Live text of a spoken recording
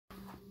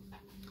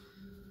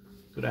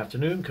Good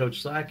afternoon,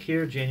 Coach Slack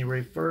here,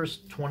 January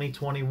 1st,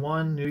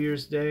 2021, New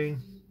Year's Day.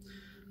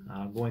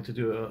 I'm going to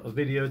do a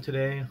video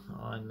today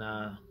on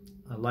a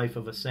life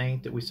of a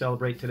saint that we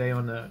celebrate today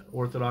on the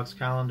Orthodox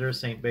calendar,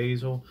 Saint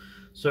Basil.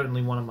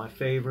 Certainly one of my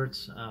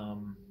favorites.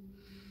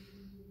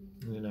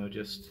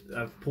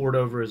 I've pored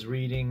over his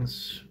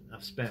readings.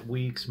 I've spent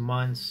weeks,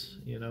 months,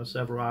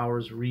 several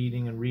hours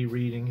reading and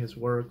rereading his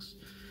works.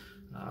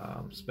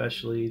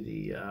 Especially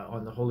the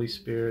on the Holy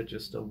Spirit,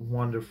 just a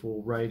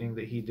wonderful writing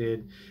that he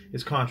did.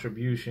 His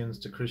contributions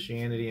to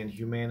Christianity and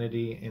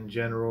humanity in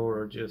general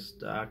are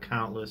just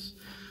countless.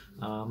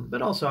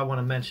 But also I want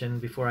to mention,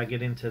 before I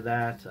get into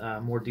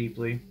that more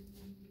deeply,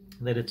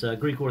 that it's a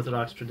Greek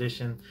Orthodox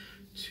tradition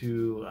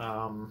to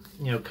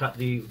cut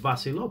the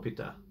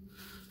Vasilopita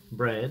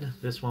bread.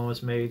 This one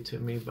was made to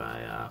me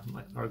by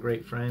our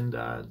great friend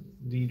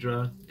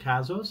Deidre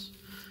Kazos,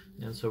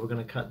 and so we're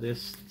going to cut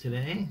this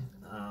today.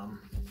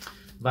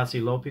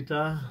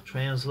 Vasilopita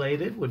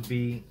translated would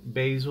be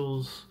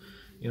Basil's,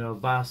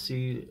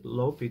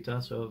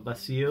 Vasilopita, so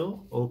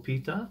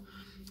Vasilopita,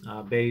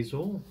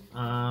 Basil.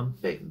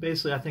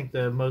 Basically, I think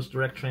the most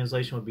direct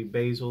translation would be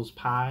Basil's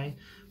pie,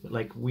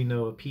 like we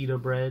know a pita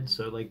bread,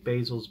 so like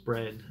Basil's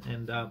bread.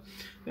 And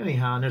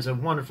anyhow, and there's a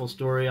wonderful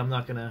story. I'm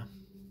not gonna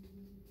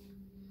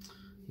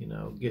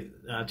get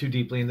too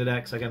deeply into that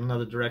because I got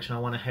another direction I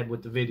want to head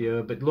with the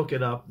video, but look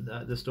it up,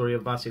 the story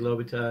of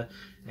Vasilopita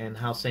and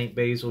how Saint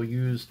Basil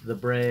used the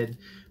bread.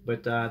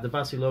 But the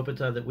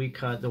Vasilopita that we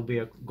cut, there'll be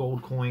a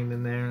gold coin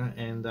in there,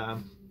 and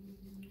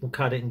we'll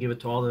cut it and give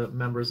it to all the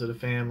members of the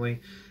family,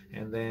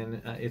 and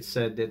then it's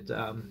said that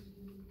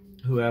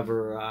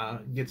whoever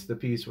gets the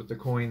piece with the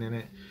coin in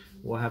it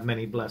will have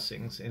many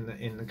blessings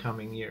in the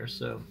coming year.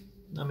 So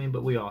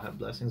but we all have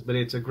blessings, but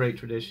it's a great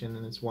tradition,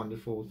 and it's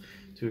wonderful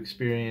to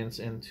experience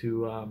and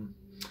to,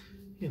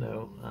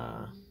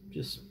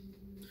 just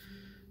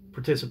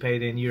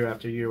participate in year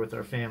after year with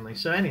our family.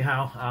 So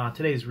anyhow,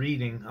 today's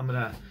reading, I'm going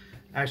to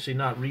actually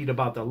not read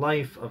about the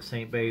life of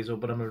St. Basil,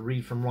 but I'm going to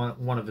read from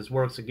one of his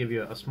works to give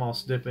you a small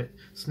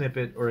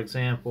snippet or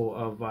example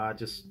of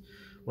just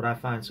what I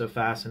find so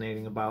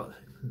fascinating about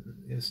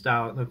his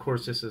style. And of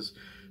course, this is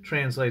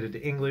translated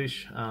to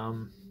English,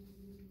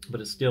 but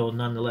it still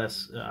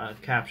nonetheless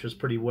captures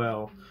pretty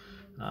well,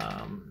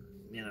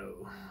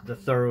 the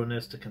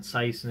thoroughness, the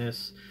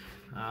conciseness,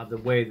 the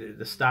way,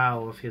 the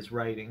style of his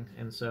writing.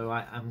 And so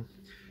I'm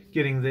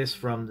getting this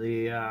from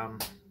the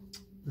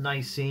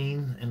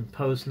Nicene and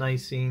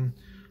post-Nicene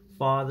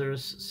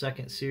Fathers,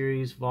 second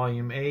series,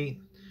 volume 8,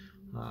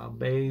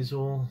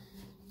 Basil.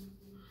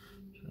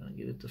 Trying to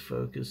get it to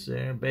focus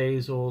there.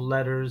 Basil,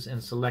 Letters,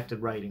 and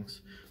Selected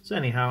Writings. So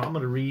anyhow, I'm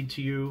going to read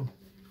to you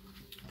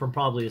from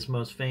probably his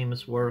most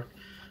famous work,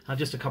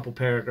 just a couple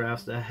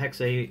paragraphs, the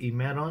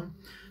Hexaemeron.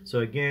 So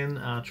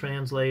again,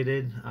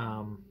 translated,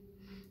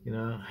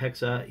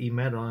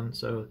 Hexaemeron,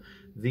 so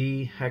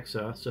the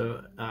hexa,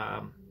 so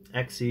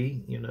exe,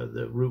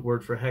 the root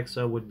word for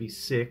hexa would be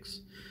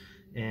 6,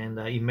 and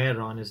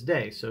emeron is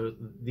day, so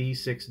the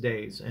 6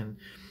 days. And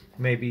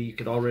maybe you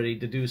could already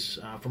deduce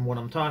from what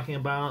I'm talking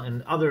about,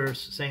 and others,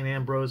 St.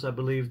 Ambrose, I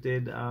believe,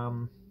 did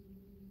a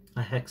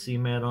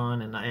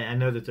Hexaemeron, and I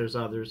know that there's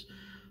others.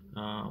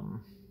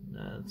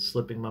 It's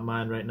slipping my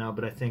mind right now,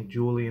 but I think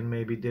Julian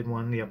maybe did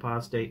one, the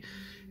apostate,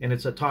 and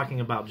it's talking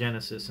about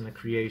Genesis and the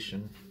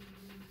creation.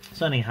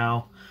 So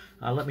anyhow,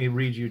 let me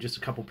read you just a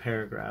couple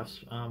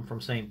paragraphs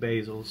from St.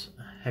 Basil's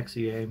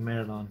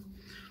Hexaemeron.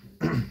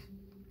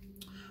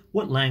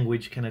 What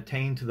language can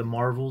attain to the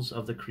marvels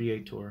of the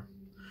Creator?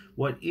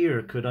 What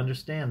ear could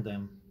understand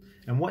them?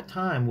 And what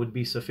time would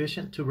be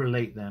sufficient to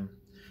relate them?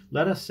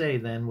 Let us say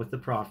then with the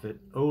prophet,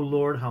 O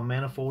Lord, how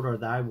manifold are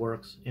thy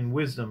works, in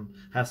wisdom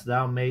hast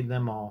thou made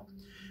them all.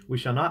 We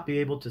shall not be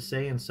able to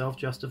say in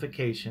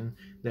self-justification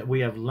that we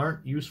have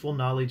learnt useful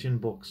knowledge in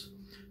books,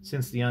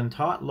 since the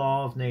untaught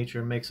law of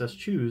nature makes us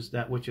choose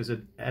that which is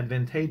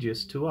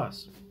advantageous to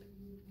us.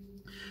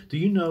 Do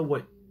you know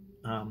what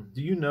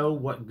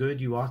good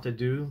you ought to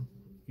do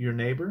your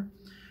neighbor?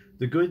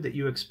 The good that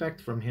you expect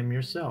from him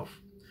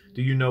yourself.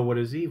 Do you know what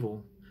is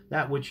evil?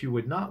 That which you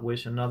would not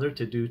wish another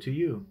to do to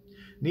you.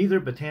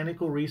 Neither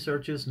botanical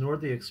researches nor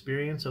the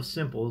experience of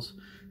simples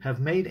have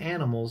made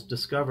animals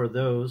discover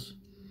those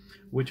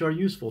which are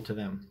useful to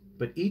them,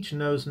 but each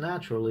knows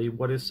naturally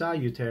what is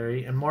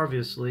salutary and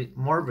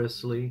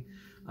marvelously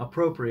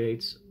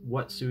appropriates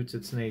what suits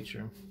its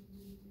nature.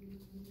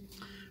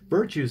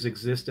 Virtues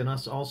exist in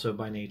us also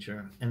by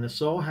nature, and the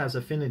soul has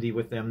affinity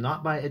with them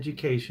not by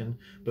education,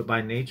 but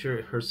by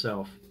nature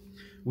herself.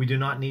 We do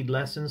not need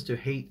lessons to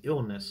hate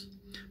illness,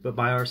 but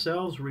by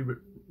ourselves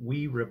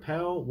we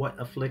repel what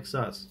afflicts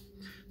us.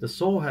 The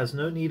soul has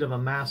no need of a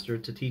master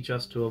to teach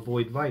us to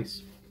avoid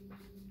vice.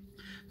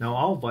 Now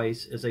all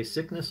vice is a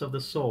sickness of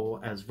the soul,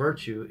 as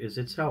virtue is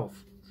its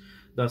health.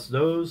 Thus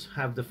those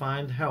have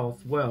defined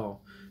health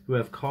well, who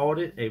have called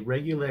it a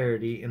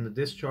regularity in the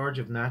discharge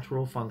of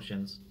natural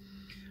functions,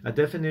 a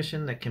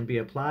definition that can be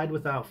applied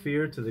without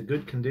fear to the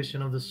good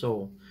condition of the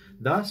soul.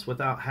 Thus,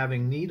 without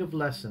having need of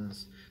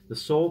lessons, The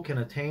soul can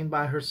attain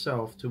by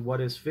herself to what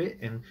is fit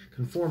and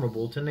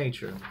conformable to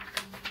nature.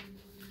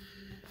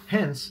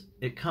 Hence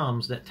it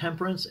comes that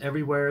temperance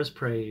everywhere is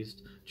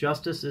praised,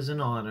 justice is in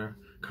honor,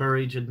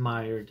 courage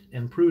admired,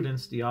 and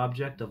prudence the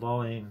object of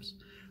all aims.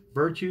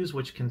 Virtues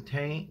which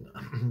concern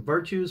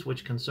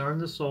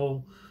the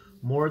soul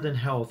more than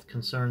health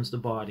concerns the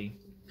body.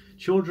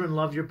 Children,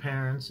 love your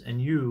parents, and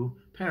you,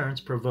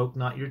 parents, provoke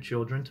not your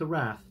children to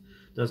wrath.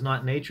 Does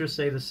not nature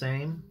say the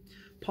same?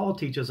 Paul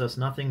teaches us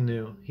nothing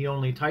new. He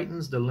only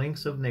tightens the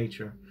links of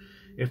nature.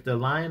 If the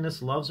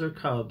lioness loves her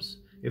cubs,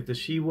 if the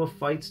she-wolf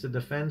fights to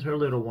defend her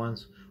little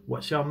ones,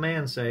 what shall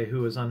man say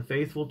who is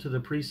unfaithful to the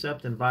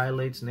precept and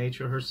violates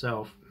nature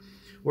herself?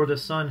 Or the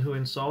son who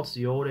insults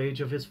the old age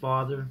of his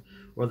father,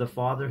 or the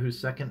father whose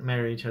second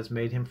marriage has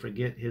made him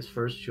forget his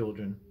first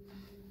children?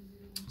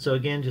 So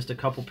again, just a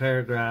couple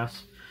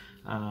paragraphs,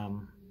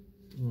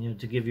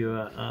 to give you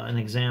an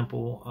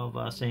example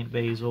of St.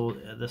 Basil,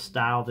 the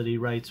style that he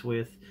writes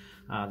with,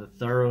 the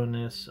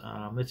thoroughness.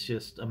 It's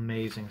just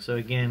amazing. So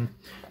again,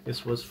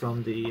 this was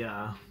from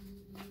the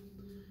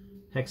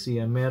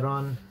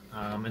Hexaemeron,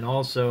 and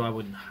also I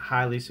would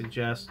highly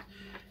suggest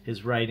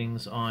his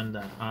writings on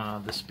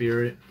the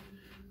spirit,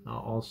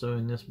 also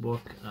in this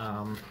book.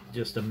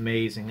 Just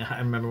amazing. I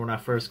remember when I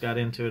first got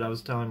into it, I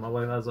was telling my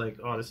wife, I was like,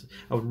 I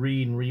would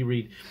read and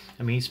reread.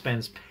 I mean, he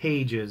spends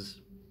pages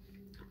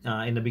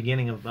in the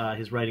beginning of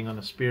his writing on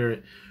the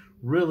spirit,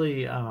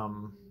 really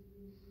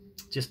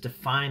just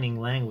defining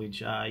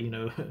language,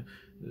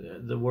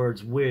 the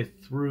words with,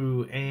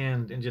 through,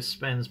 and just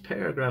spends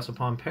paragraphs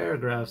upon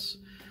paragraphs,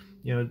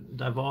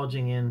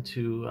 divulging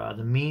into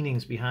the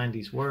meanings behind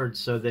these words,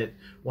 so that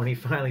when he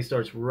finally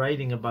starts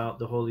writing about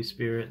the Holy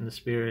Spirit and the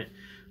Spirit,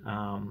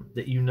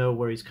 that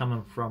where he's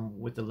coming from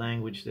with the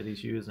language that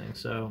he's using.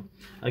 So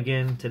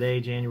again, today,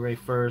 January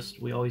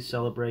 1st, we always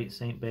celebrate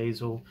St.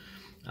 Basil,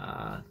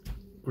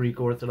 Greek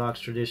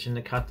Orthodox tradition,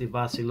 the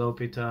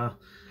Vasilopita,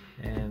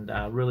 and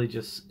really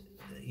just,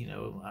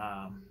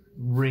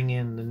 ring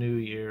in the new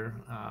year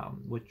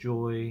with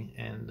joy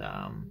and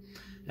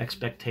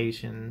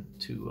expectation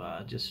to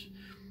just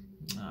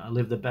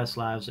live the best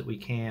lives that we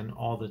can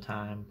all the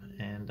time,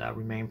 and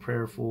remain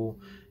prayerful,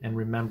 and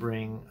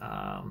remembering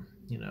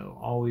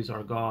always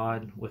our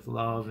God with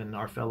love, and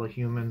our fellow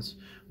humans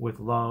with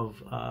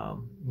love,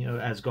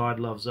 as God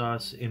loves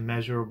us,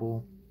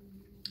 immeasurable,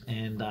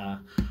 and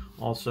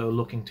also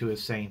looking to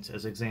his saints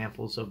as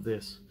examples of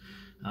this,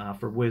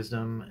 for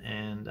wisdom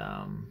and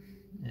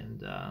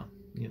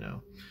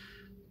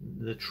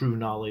the true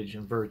knowledge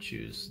and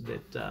virtues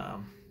that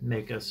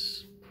make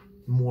us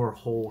more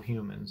whole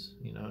humans,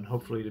 and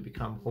hopefully to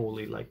become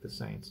holy like the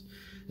saints.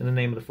 In the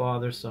name of the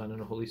Father, Son, and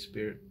the Holy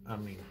Spirit.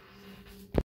 Amen.